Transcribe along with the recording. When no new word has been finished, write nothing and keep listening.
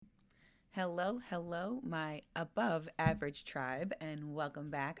Hello, my above average tribe, and welcome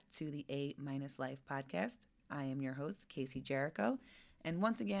back to the A Minus Life podcast. I am your host, Casey Jericho, and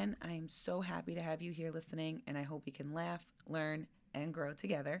once again, I am so happy to have you here listening, and I hope we can laugh, learn, and grow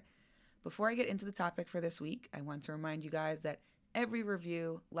together. Before I get into the topic for this week, I want to remind you guys that every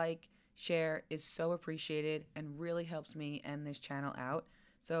review, like, share is so appreciated and really helps me and this channel out.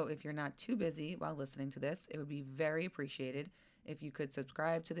 So if you're not too busy while listening to this, it would be very appreciated if you could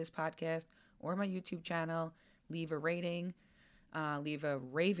subscribe to this podcast or my YouTube channel, leave a rating, leave a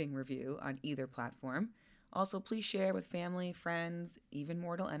raving review on either platform. Also, please share with family, friends, even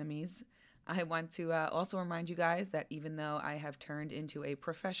mortal enemies. I want to also remind you guys that even though I have turned into a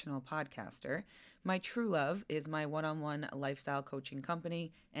professional podcaster, my true love is my one-on-one lifestyle coaching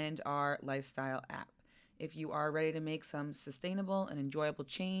company and our lifestyle app. If you are ready to make some sustainable and enjoyable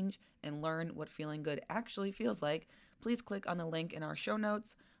change and learn what feeling good actually feels like, please click on the link in our show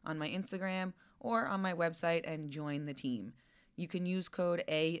notes, on my Instagram, or on my website and join the team. You can use code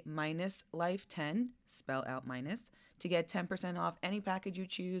A-Life10, spell out minus, to get 10% off any package you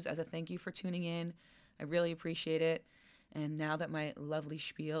choose as a thank you for tuning in. I really appreciate it. And now that my lovely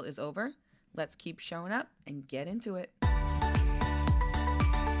spiel is over, let's keep showing up and get into it.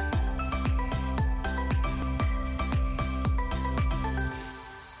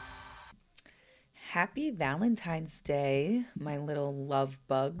 Happy Valentine's Day, my little love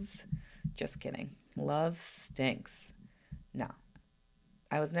bugs. Just kidding. Love stinks. No,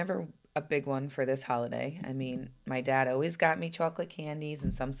 I was never a big one for this holiday. I mean, my dad always got me chocolate candies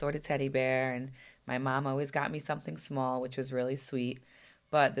and some sort of teddy bear, and my mom always got me something small, which was really sweet.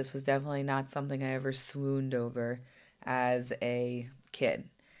 But this was definitely not something I ever swooned over as a kid.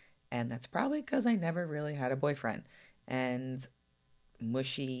 And that's probably because I never really had a boyfriend. And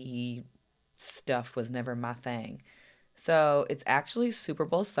mushy stuff was never my thing. So it's actually Super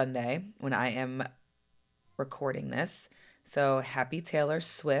Bowl Sunday when I am recording this. So happy Taylor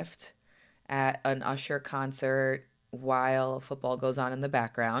Swift at an Usher concert while football goes on in the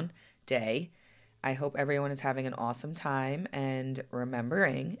background day. I hope everyone is having an awesome time and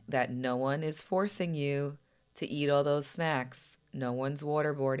remembering that no one is forcing you to eat all those snacks. No one's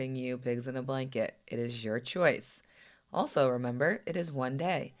waterboarding you, pigs in a blanket. It is your choice. Also, remember, it is one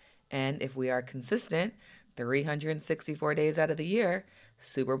day. And if we are consistent 364 days out of the year,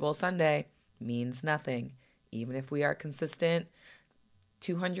 Super Bowl Sunday means nothing. Even if we are consistent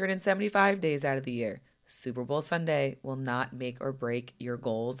 275 days out of the year, Super Bowl Sunday will not make or break your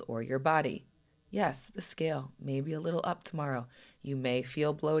goals or your body. Yes, the scale may be a little up tomorrow. You may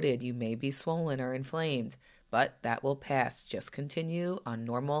feel bloated. You may be swollen or inflamed, but that will pass. Just continue on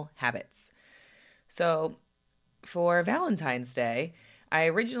normal habits. So for Valentine's Day, I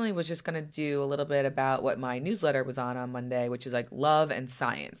originally was just going to do a little bit about what my newsletter was on Monday, which is like love and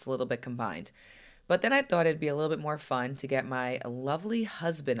science, a little bit combined. But then I thought it'd be a little bit more fun to get my lovely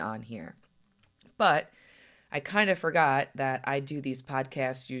husband on here. But I kind of forgot that I do these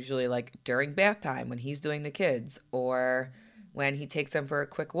podcasts usually like during bath time when he's doing the kids or when he takes them for a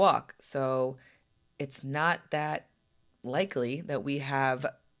quick walk. So it's not that likely that we have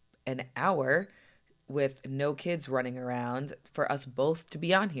an hour with no kids running around for us both to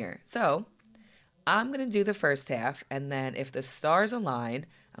be on here. So I'm going to do the first half, and then if the stars align,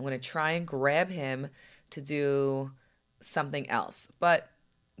 I'm going to try and grab him to do something else. But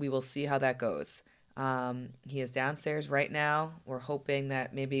we will see how that goes. He is downstairs right now. We're hoping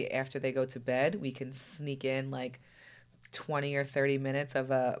that maybe after they go to bed, we can sneak in like 20 or 30 minutes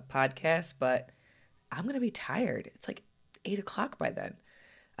of a podcast, but I'm going to be tired. It's like 8 o'clock by then.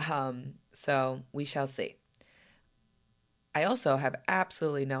 So we shall see. I also have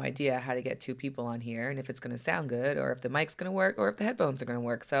absolutely no idea how to get two people on here and if it's going to sound good or if the mic's going to work or if the headphones are going to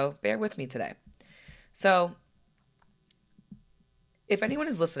work. So bear with me today. So if anyone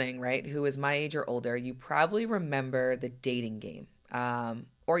is listening, right, who is my age or older, you probably remember the dating game.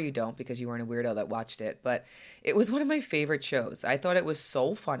 Or you don't because you weren't a weirdo that watched it. But it was one of my favorite shows. I thought it was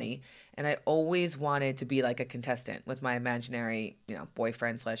so funny. And I always wanted to be like a contestant with my imaginary,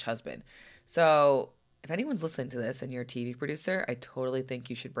 boyfriend / husband. So if anyone's listening to this and you're a TV producer, I totally think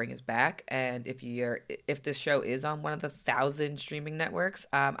you should bring us back. And if this show is on one of the 1,000 streaming networks,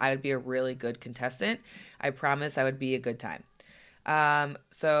 I would be a really good contestant. I promise I would be a good time.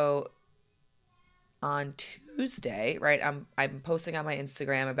 So on Tuesday, right, I'm posting on my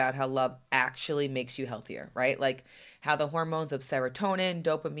Instagram about how love actually makes you healthier, right? Like how the hormones of serotonin,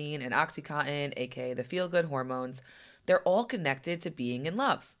 dopamine, and oxytocin, aka the feel-good hormones, they're all connected to being in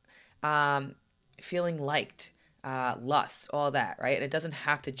love, feeling liked, lust, all that, right? And it doesn't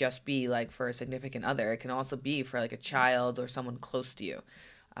have to just be like for a significant other. It can also be for like a child or someone close to you.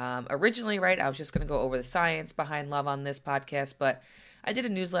 Originally, right, I was just going to go over the science behind love on this podcast, but I did a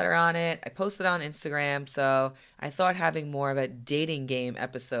newsletter on it. I posted on Instagram, so I thought having more of a dating game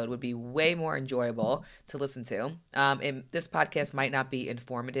episode would be way more enjoyable to listen to. This podcast might not be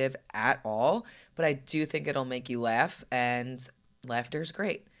informative at all, but I do think it'll make you laugh, and laughter is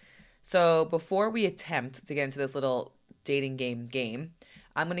great. So before we attempt to get into this little dating game,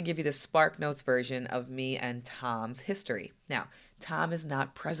 I'm going to give you the Spark Notes version of me and Tom's history. Now, Tom is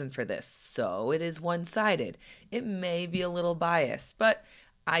not present for this, so it is one-sided. It may be a little biased, but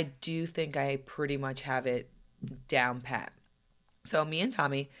I do think I pretty much have it down pat. So me and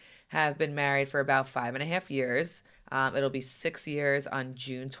Tommy have been married for about 5.5 years. It'll be 6 years on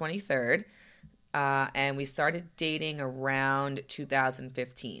June 23rd. And we started dating around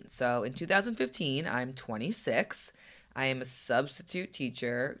 2015. So in 2015, I'm 26. I am a substitute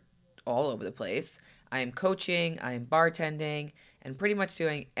teacher all over the place. I am coaching, I am bartending, and pretty much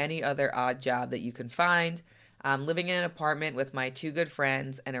doing any other odd job that you can find. I'm living in an apartment with my 2 good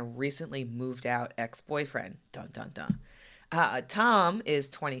friends and a recently moved out ex-boyfriend. Dun, dun, dun. Tom is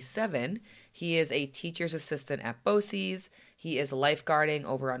 27. He is a teacher's assistant at BOCES. He is lifeguarding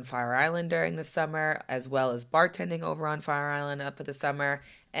over on Fire Island during the summer, as well as bartending over on Fire Island up for the summer,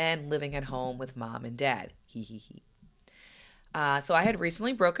 and living at home with mom and dad. Hee hee hee. So I had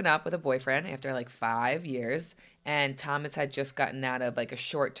recently broken up with a boyfriend after like 5 years, and Thomas had just gotten out of like a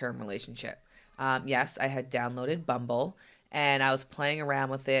short-term relationship. Yes, I had downloaded Bumble, and I was playing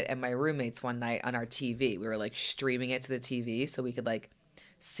around with it and my roommates one night on our TV. We were like streaming it to the TV so we could like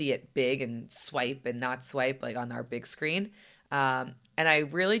see it big and swipe and not swipe like on our big screen. And I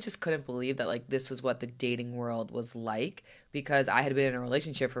really just couldn't believe that like this was what the dating world was like, because I had been in a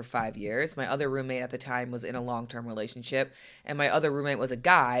relationship for 5 years. My other roommate at the time was in a long-term relationship, and my other roommate was a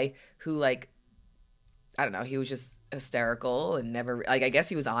guy who like, I don't know, he was just hysterical and never, like, I guess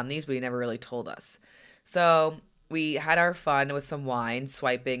he was on these, but he never really told us. So we had our fun with some wine,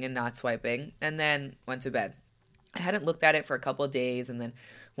 swiping and not swiping, and then went to bed. I hadn't looked at it for a couple of days, and then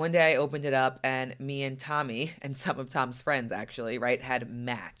one day I opened it up, and me and Tommy, and some of Tom's friends actually, right, had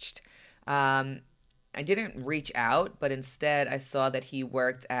matched. I didn't reach out, but instead I saw that he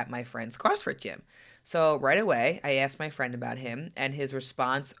worked at my friend's CrossFit gym. So right away, I asked my friend about him, and his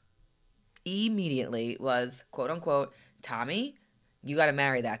response immediately was, quote unquote, Tommy, you got to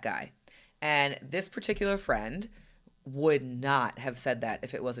marry that guy. And this particular friend would not have said that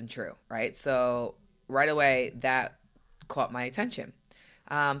if it wasn't true, right? So right away, that caught my attention.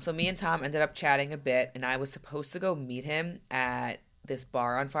 So me and Tom ended up chatting a bit, and I was supposed to go meet him at this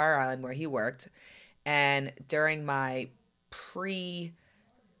bar on Fire Island where he worked. And during my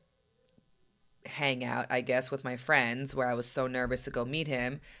hangout, I guess, with my friends, where I was so nervous to go meet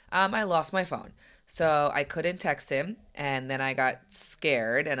him, I lost my phone. So I couldn't text him, and then I got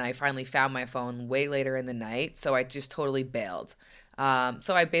scared, and I finally found my phone way later in the night, so I just totally bailed.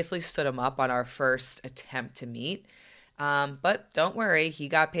 So I basically stood him up on our first attempt to meet. But don't worry, he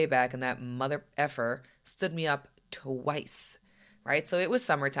got payback, and that mother effer stood me up twice. Right? So it was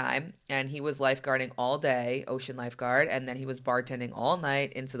summertime, and he was lifeguarding all day, ocean lifeguard, and then he was bartending all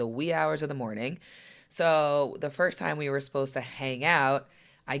night into the wee hours of the morning. So the first time we were supposed to hang out,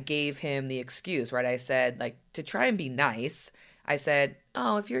 I gave him the excuse, right? I said, like, to try and be nice, I said,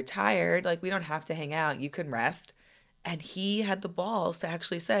 oh, if you're tired, like, we don't have to hang out. You can rest. And he had the balls to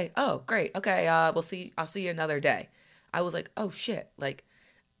actually say, oh, great. Okay, I'll see you another day. I was like, oh, shit. Like,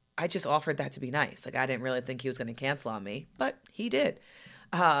 I just offered that to be nice. Like, I didn't really think he was going to cancel on me, but he did.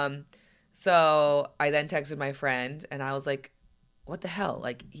 So I then texted my friend, and I was like, what the hell?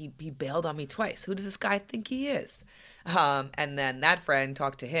 Like, he bailed on me twice. Who does this guy think he is? And then that friend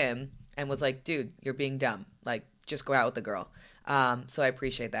talked to him and was like, dude, you're being dumb. Like, just go out with the girl. So I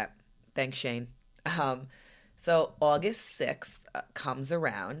appreciate that. Thanks, Shane. So August 6th comes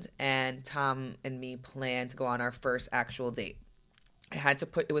around, and Tom and me plan to go on our first actual date.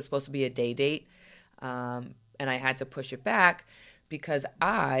 It was supposed to be a day date, and I had to push it back because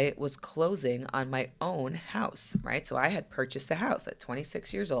I was closing on my own house, right? So I had purchased a house at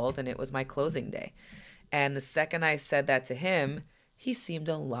 26 years old, and it was my closing day. And the second I said that to him, he seemed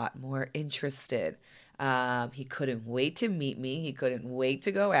a lot more interested. He couldn't wait to meet me. He couldn't wait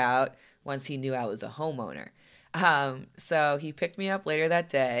to go out once he knew I was a homeowner. So he picked me up later that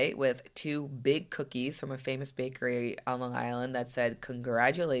day with 2 big cookies from a famous bakery on Long Island that said,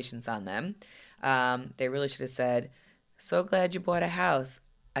 congratulations on them. They really should have said, so glad you bought a house.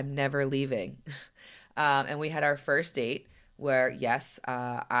 I'm never leaving. And we had our first date where, yes,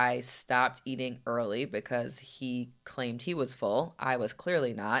 I stopped eating early because he claimed he was full. I was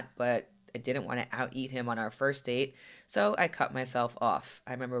clearly not, but I didn't want to out-eat him on our first date. So I cut myself off.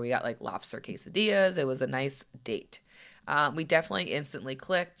 I remember we got like lobster quesadillas. It was a nice date. We definitely instantly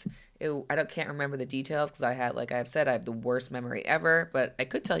clicked. Can't remember the details because like I've said, I have the worst memory ever, but I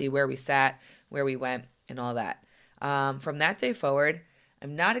could tell you where we sat, where we went, and all that. From that day forward,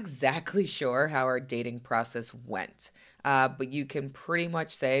 I'm not exactly sure how our dating process went, but you can pretty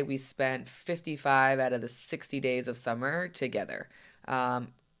much say we spent 55 out of the 60 days of summer together.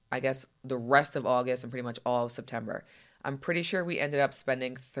 I guess the rest of August and pretty much all of September. I'm pretty sure we ended up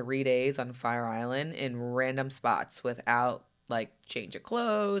spending 3 days on Fire Island in random spots without like change of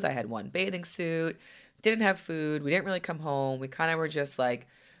clothes. I had one bathing suit, didn't have food. We didn't really come home. We kind of were just like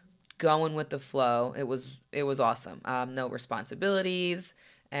going with the flow. It was awesome. No responsibilities.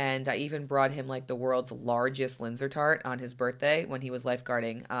 And I even brought him like the world's largest Linzer tart on his birthday when he was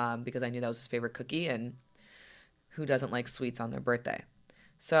lifeguarding because I knew that was his favorite cookie. And who doesn't like sweets on their birthday?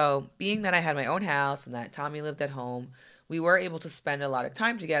 So, being that I had my own house and that Tommy lived at home, we were able to spend a lot of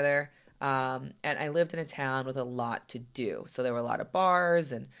time together. And I lived in a town with a lot to do. So, there were a lot of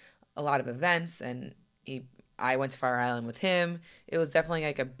bars and a lot of events. And I went to Fire Island with him. It was definitely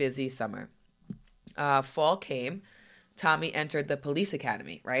like a busy summer. Fall came. Tommy entered the police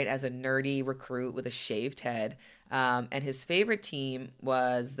academy, right, as a nerdy recruit with a shaved head. And his favorite team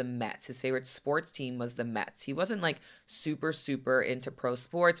was the Mets. His favorite sports team was the Mets. He wasn't like super, super into pro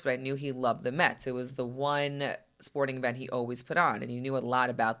sports, but I knew he loved the Mets. It was the one sporting event he always put on, and he knew a lot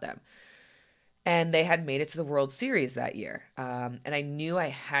about them. And they had made it to the World Series that year. And I knew I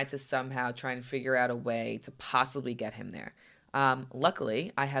had to somehow try and figure out a way to possibly get him there.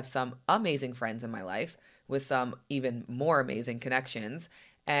 Luckily, I have some amazing friends in my life with some even more amazing connections.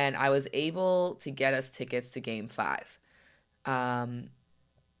 And I was able to get us tickets to Game 5.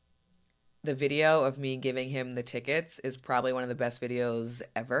 The video of me giving him the tickets is probably one of the best videos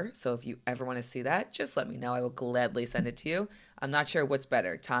ever. So if you ever want to see that, just let me know. I will gladly send it to you. I'm not sure what's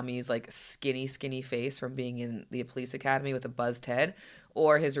better, Tommy's like skinny face from being in the police academy with a buzzed head,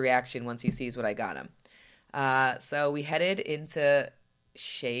 or his reaction once he sees what I got him. So we headed into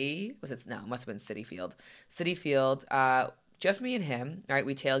it must have been Citi Field. Citi Field, just me and him. All right,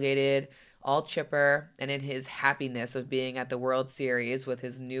 we tailgated, all chipper, and in his happiness of being at the World Series with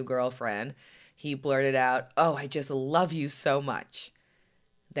his new girlfriend, he blurted out, "Oh, I just love you so much."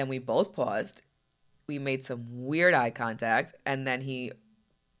 Then we both paused. We made some weird eye contact, and then he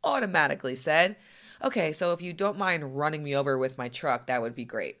automatically said, "Okay, so if you don't mind running me over with my truck, that would be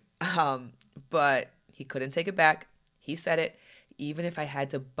great." But he couldn't take it back. He said it. Even if I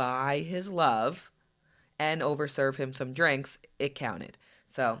had to buy his love and overserve him some drinks, it counted.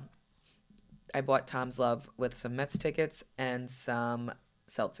 So I bought Tom's love with some Mets tickets and some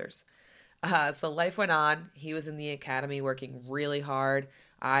seltzers. So life went on. He was in the academy working really hard.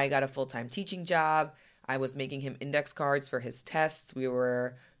 I got a full-time teaching job. I was making him index cards for his tests. We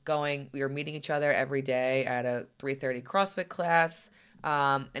were meeting each other every day at a 3:30 CrossFit class.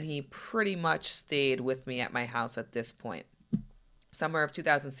 And he pretty much stayed with me at my house at this point. Summer of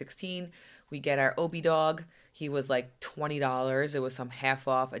 2016, we get our Obi dog. He was like $20. It was some half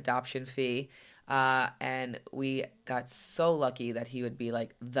off adoption fee. And we got so lucky that he would be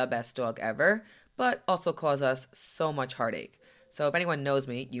like the best dog ever, but also cause us so much heartache. So if anyone knows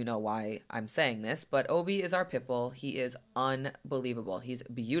me, you know why I'm saying this, but Obi is our pit bull. He is unbelievable. He's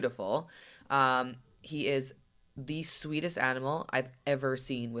beautiful. He is the sweetest animal I've ever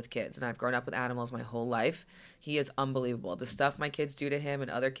seen with kids, and I've grown up with animals my whole life. He is unbelievable. The stuff my kids do to him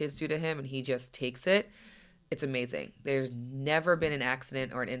and other kids do to him, and he just takes it. It's amazing. There's never been an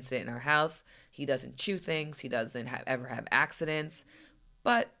accident or an incident in our house. He doesn't chew things. He doesn't ever have accidents,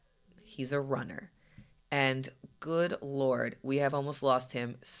 but he's a runner. And good Lord, we have almost lost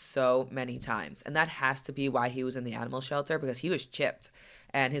him so many times. And that has to be why he was in the animal shelter, because he was chipped.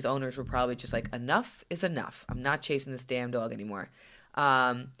 And his owners were probably just like, enough is enough. I'm not chasing this damn dog anymore.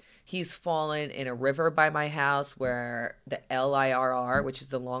 He's fallen in a river by my house where the LIRR, which is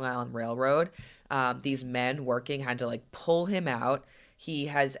the Long Island Railroad, these men working had to like pull him out. He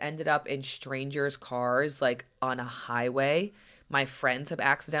has ended up in strangers' cars, like on a highway. My friends have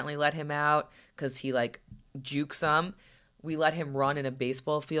accidentally let him out because he like jukes them. We let him run in a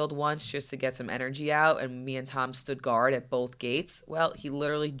baseball field once just to get some energy out, and me and Tom stood guard at both gates. Well, he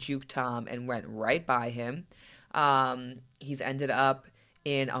literally juked Tom and went right by him. He's ended up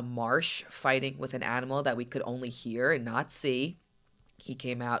in a marsh fighting with an animal that we could only hear and not see. He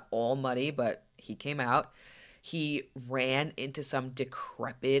came out all muddy, but he came out. He ran into some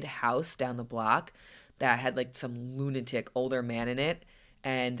decrepit house down the block that had like some lunatic older man in it.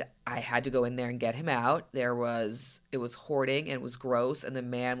 And I had to go in there and get him out. It was hoarding and it was gross. And the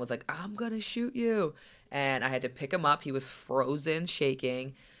man was like, "I'm going to shoot you." and I had to pick him up. He was frozen,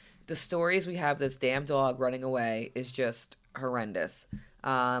 shaking. The stories we have this damn dog running away is just horrendous.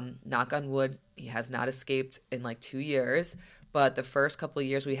 Knock on wood, he has not escaped in like 2 years, but the first couple of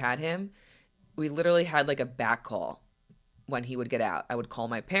years we had him, we literally had like a back call when he would get out. I would call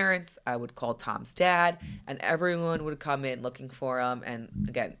my parents, I would call Tom's dad, and everyone would come in looking for him. And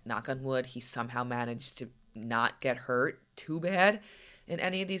again, knock on wood, he somehow managed to not get hurt too bad in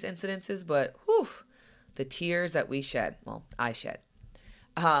any of these incidences, but whew, the tears that we shed, well, I shed.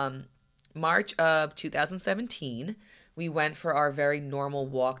 March of 2017, we went for our very normal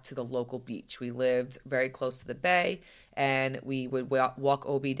walk to the local beach. We lived very close to the bay, and we would walk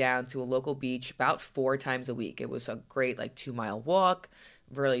Obi down to a local beach about 4 times a week. It was a great 2-mile walk,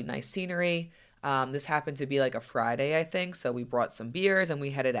 really nice scenery. This happened to be like a Friday, I think, so we brought some beers and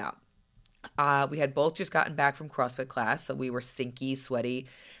we headed out. We had both just gotten back from CrossFit class, so we were stinky, sweaty.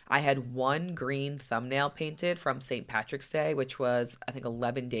 I had one green thumbnail painted from St. Patrick's Day, which was, I think,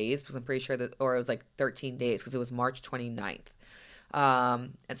 11 days, because I'm pretty sure that, or it was like 13 days, because it was March 29th.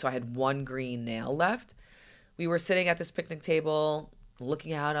 And so I had one green nail left. We were sitting at this picnic table,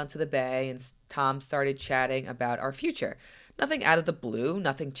 looking out onto the bay, and Tom started chatting about our future. Nothing out of the blue,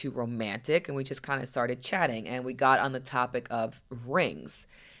 nothing too romantic, and we just kind of started chatting, and we got on the topic of rings.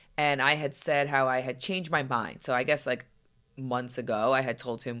 And I had said how I had changed my mind. So I guess months ago, I had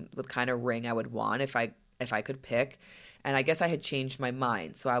told him what kind of ring I would want if I could pick. And I guess I had changed my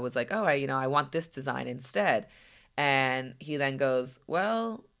mind. So I was like, oh, I want this design instead. And he then goes,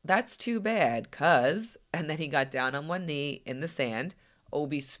 well, that's too bad, cuz. And then he got down on one knee in the sand.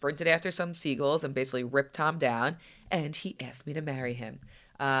 Obi sprinted after some seagulls and basically ripped Tom down. And he asked me to marry him.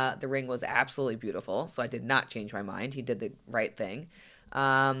 The ring was absolutely beautiful. So I did not change my mind. He did the right thing.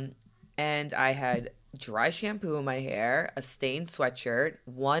 And I had dry shampoo in my hair, a stained sweatshirt,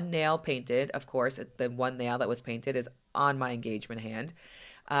 one nail painted. Of course, the one nail that was painted is on my engagement hand.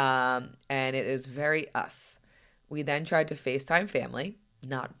 And it is very us. We then tried to FaceTime family.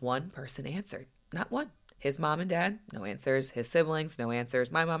 Not one person answered. Not one. His mom and dad, no answers. His siblings, no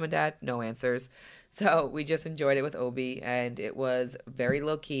answers. My mom and dad, no answers. So we just enjoyed it with Obi, and it was very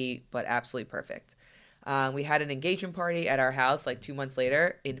low-key, but absolutely perfect. We had an engagement party at our house 2 months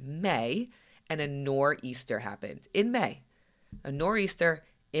later in May, and a nor'easter happened in May. A nor'easter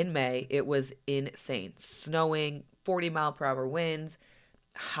in May. It was insane. Snowing, 40-mile-per-hour winds,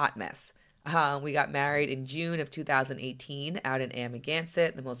 hot mess. We got married in June of 2018 out in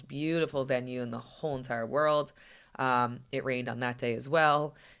Amagansett, the most beautiful venue in the whole entire world. It rained on that day as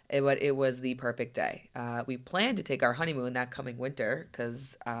well. It was the perfect day. We planned to take our honeymoon that coming winter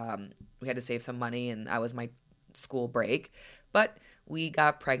because we had to save some money, and that was my school break. But we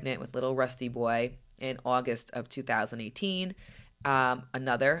got pregnant with little Rusty Boy in August of 2018.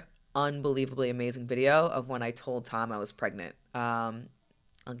 Another unbelievably amazing video of when I told Tom I was pregnant.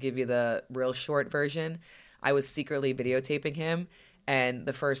 I'll give you the real short version. I was secretly videotaping him, and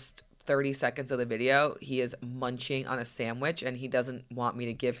the first 30 seconds of the video, he is munching on a sandwich, and he doesn't want me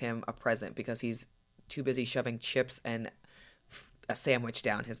to give him a present because he's too busy shoving chips and a sandwich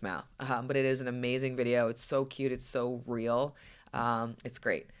down his mouth. But it is an amazing video. It's so cute. It's so real. It's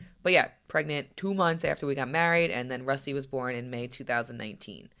great. But yeah, pregnant 2 months after we got married, and then Rusty was born in May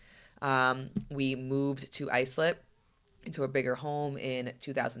 2019. We moved to Islip into a bigger home in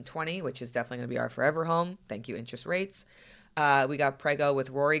 2020, which is definitely going to be our forever home. Thank you, interest rates. We got preggo with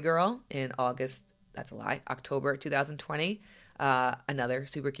Rory Girl in October 2020. Another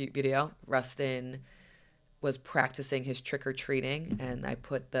super cute video. Rustin was practicing his trick-or-treating, and I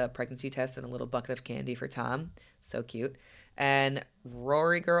put the pregnancy test in a little bucket of candy for Tom. So cute. And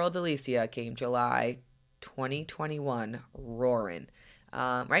Rory Girl Delicia came July 2021, roaring.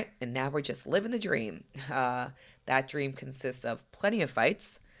 Right? And now we're just living the dream. That dream consists of plenty of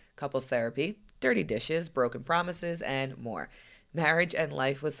fights, couples therapy, dirty dishes, broken promises, and more. Marriage and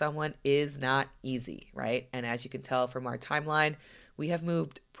life with someone is not easy, right? And as you can tell from our timeline, we have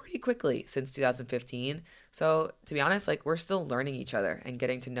moved pretty quickly since 2015. So to be honest, we're still learning each other and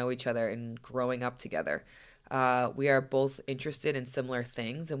getting to know each other and growing up together. We are both interested in similar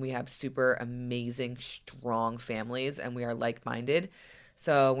things, and we have super amazing, strong families, and we are like-minded.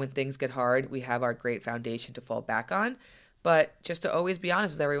 So when things get hard, we have our great foundation to fall back on. But just to always be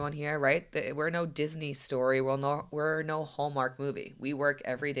honest with everyone here, right? We're no Disney story. We're no Hallmark movie. We work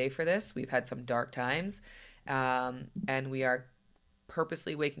every day for this. We've had some dark times, and we are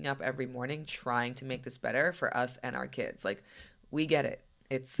purposely waking up every morning trying to make this better for us and our kids. We get it.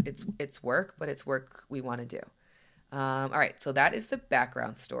 It's work, but it's work we want to do. All right, so that is the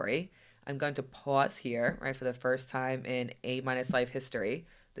background story. I'm going to pause here, right, for the first time in A- Life history.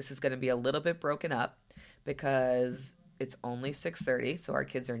 This is going to be a little bit broken up. because it's only 6:30, so our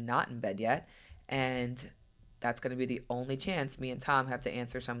kids are not in bed yet, and that's going to be the only chance me and Tom have to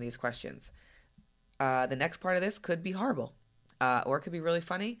answer some of these questions. The next part of this could be horrible, or it could be really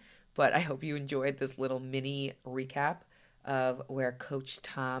funny, but I hope you enjoyed this little mini recap of where Coach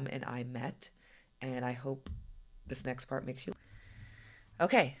Tom and I met, and I hope this next part makes you...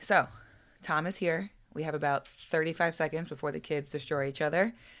 Okay, so Tom is here. We have about 35 seconds before the kids destroy each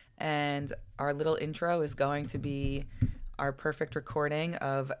other, and our little intro is going to be our perfect recording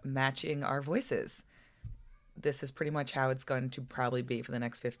of matching our voices. This is pretty much how it's going to probably be for the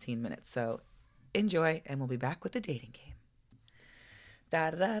next 15 minutes. So enjoy, and we'll be back with the dating game.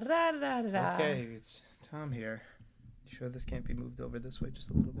 Okay, it's Tom here. You sure this can't be moved over this way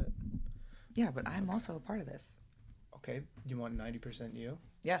just a little bit? Yeah, but I'm also a part of this. Okay, you want 90% you?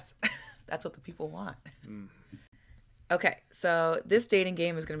 Yes, that's what the people want. Okay, so this dating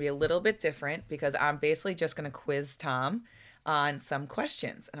game is going to be a little bit different because I'm basically just going to quiz Tom on some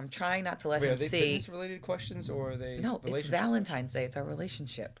questions, and I'm trying not to let him Are they see. fitness-related questions or are they? No, it's Valentine's Day. It's our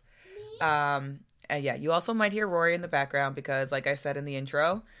relationship. Yeah, you also might hear Rory in the background because, like I said in the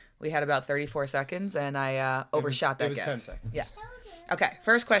intro, we had about 34 seconds, and I overshot that guess. It was 10 seconds. Yeah. Okay,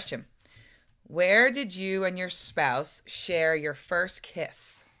 first question. Where did you and your spouse share your first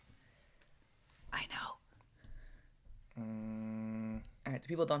kiss? I know. All right, the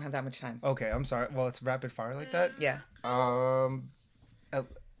people don't have that much time. Okay, I'm sorry. Well, it's rapid fire like that? Yeah.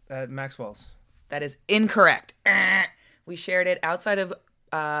 At Maxwell's. That is incorrect. We shared it outside of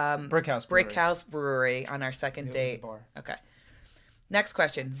Brick House Brewery on our second date. It was a bar. Okay. Next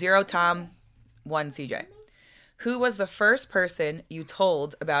question. 0 Tom, 1 CJ. Who was the first person you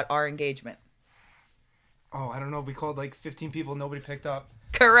told about our engagement? Oh, I don't know. We called like 15 people. Nobody picked up.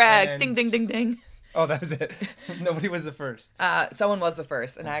 Correct. Ding, ding, ding, ding. Oh, that was it. Nobody was the first. Someone was the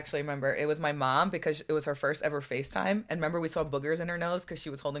first. And I actually remember it was my mom because it was her first ever FaceTime. And remember we saw boogers in her nose because she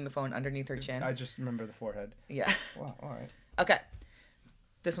was holding the phone underneath her chin. I just remember the forehead. Yeah. Wow. All right. Okay.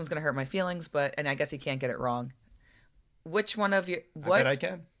 This one's going to hurt my feelings, and I guess you can't get it wrong. Which one of your... I bet I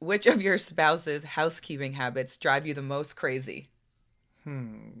can. Which of your spouse's housekeeping habits drive you the most crazy?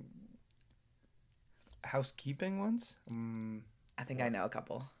 Housekeeping ones? I think I know a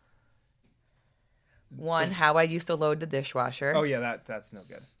couple. 1, how I used to load the dishwasher. Oh, yeah, that's no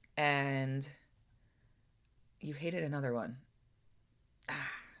good. And you hated another one.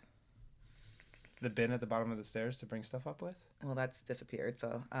 The bin at the bottom of the stairs to bring stuff up with? Well, that's disappeared,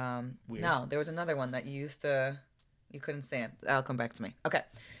 so... Weird. No, there was another one that you used to... You couldn't stand. That'll come back to me. Okay.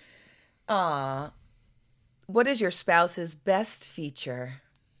 What is your spouse's best feature?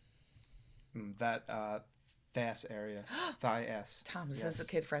 That Thas area. Thigh ass. Tom, this is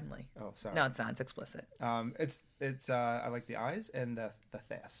kid friendly. Oh, sorry. No, it's not. It's explicit. It's I like the eyes and the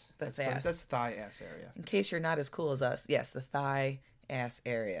Thas. That's thigh ass area. In case you're not as cool as us, yes, the thigh ass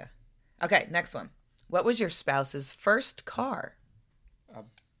area. Okay, next one. What was your spouse's first car?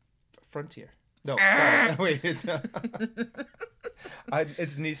 Frontier. No, sorry. Wait, it's it's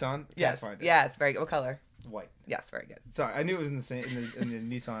Nissan. Yes, find it. Yes, very good. What color? White. Yes, very good. Sorry, I knew it was in the same in the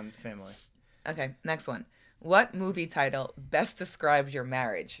Nissan family. Okay, next one. What movie title best describes your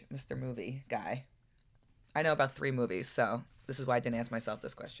marriage, Mr. Movie Guy? I know about 3 movies, so this is why I didn't ask myself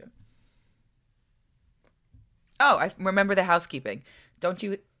this question. Oh, I remember the housekeeping. Don't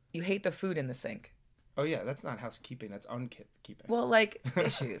you hate the food in the sink? Oh, yeah, that's not housekeeping. That's unkeeping. Well, like,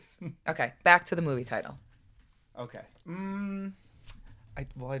 issues. Okay, back to the movie title. Okay.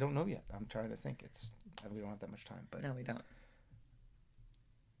 I don't know yet. I'm trying to think. We don't have that much time. But no, we don't.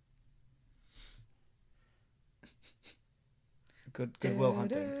 Goodwill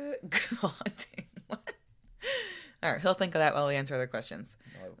Hunting. Goodwill Hunting. What? All right, he'll think of that while we answer other questions.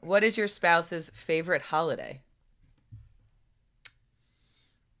 No. What is your spouse's favorite holiday?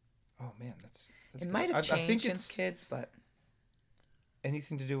 Oh, man, that's it might have changed since kids, but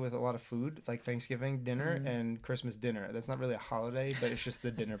anything to do with a lot of food, like Thanksgiving dinner and Christmas dinner. That's not really a holiday, but it's just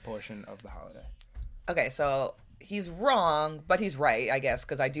the dinner portion of the holiday. Okay, so he's wrong, but he's right, I guess,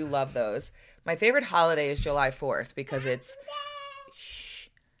 because I do love those. My favorite holiday is July 4th because it's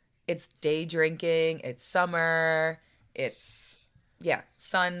day drinking, it's summer, it's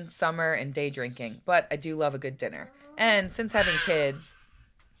sun, summer, and day drinking. But I do love a good dinner. And since having kids,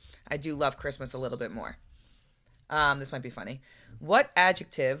 I do love Christmas a little bit more. This might be funny. What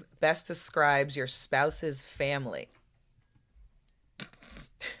adjective best describes your spouse's family?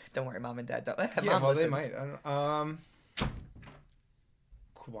 Don't worry, Mom and Dad don't. Mom listens. They might. I don't,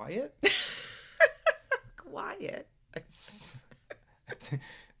 quiet? Quiet.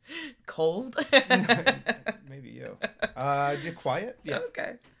 Cold? Maybe you. You're quiet? Yeah.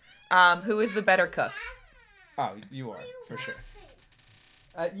 Okay. Who is the better cook? Oh, you are, for sure.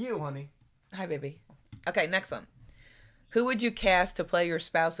 You, honey. Hi, baby. Okay, next one. Who would you cast to play your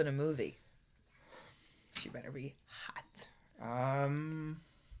spouse in a movie? She better be hot.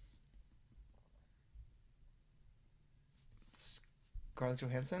 Scarlett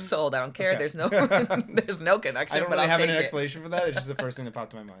Johansson? Sold. I don't care. Okay. There's no there's no connection, I don't but really I'll have take an it. explanation for that. It's just the first thing that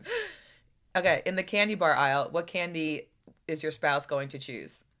popped to my mind. Okay, in the candy bar aisle, what candy is your spouse going to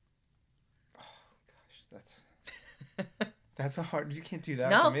choose? Oh, gosh, that's a hard... You can't do that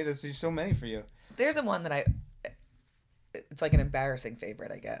No. to me. There's so many for you. There's a one that it's like an embarrassing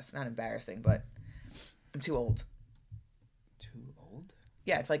favorite, I guess. Not embarrassing, but I'm too old. Too old?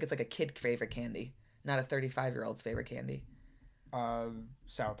 Yeah, I feel like it's like a kid favorite candy, not a 35-year-old's favorite candy.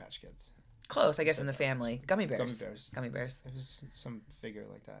 Sour Patch Kids. Close, I guess, in the family. Gummy bears. Gummy bears. Gummy bears. It was some figure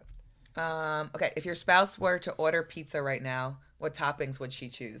like that. Okay, if your spouse were to order pizza right now, what toppings would she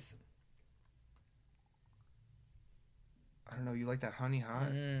choose? I don't know. You like that honey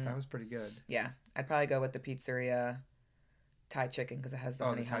hot? That was pretty good. Yeah, I'd probably go with the pizzeria Thai chicken because it has the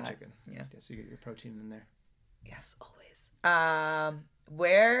honey the Thai hot. chicken. Yeah. So you get your protein in there. Yes, always.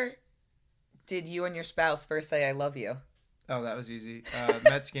 Where did you and your spouse first say "I love you"? Oh, that was easy.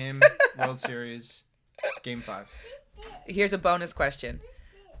 Mets game, World Series, Game 5. Here's a bonus question.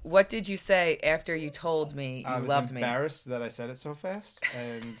 What did you say after you told me you loved I was me? embarrassed that I said it so fast,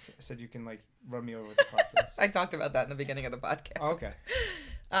 and I said you can run me over with the podcast. I talked about that in the beginning of the podcast. Oh, okay.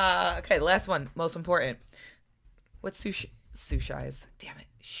 Okay, last one, most important. What shoe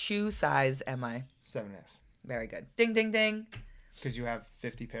size am I? 7.5. Very good. Ding, ding, ding. Because you have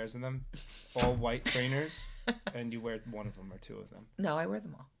 50 pairs of them, all white trainers, and you wear one of them or two of them. No, I wear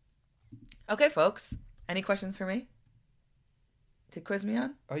them all. Okay, folks. Any questions for me? To quiz me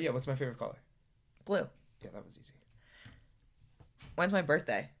on? Oh, yeah. What's my favorite color? Blue. Yeah, that was easy. When's my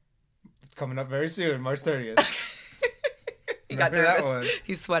birthday? It's coming up very soon, March 30th. He got Remember that nervous. one.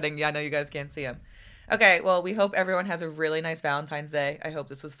 He's sweating. Yeah, I know you guys can't see him. Okay, well, we hope everyone has a really nice Valentine's Day. I hope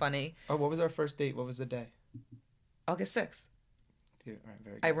this was funny. Oh, what was our first date? What was the day? August 6th. Yeah, all right,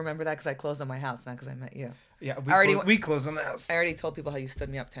 very good. I remember that because I closed on my house, not because I met you. Yeah, we closed on the house. I already told people how you stood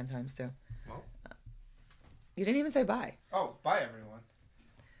me up 10 times, too. Well. You didn't even say bye. Oh, bye, everyone.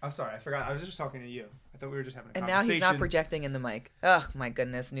 Oh, sorry, I forgot. I was just talking to you. I thought we were just having a And conversation. now he's not projecting in the mic. Ugh, my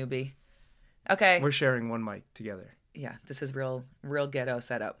goodness, newbie. Okay. We're sharing one mic together. Yeah, this is real ghetto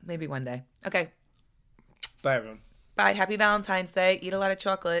setup. Maybe one day. Okay. Bye, everyone. Bye. Happy Valentine's Day. Eat a lot of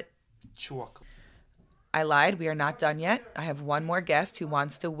chocolate. Chocolate. I lied. We are not done yet. I have one more guest who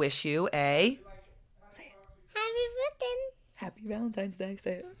wants to wish you a... Say it. Happy birthday. Happy Valentine's Day.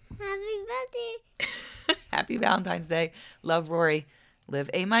 Say it. Happy birthday. Happy Valentine's Day. Love, Rory. Live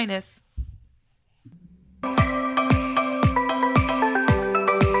A-.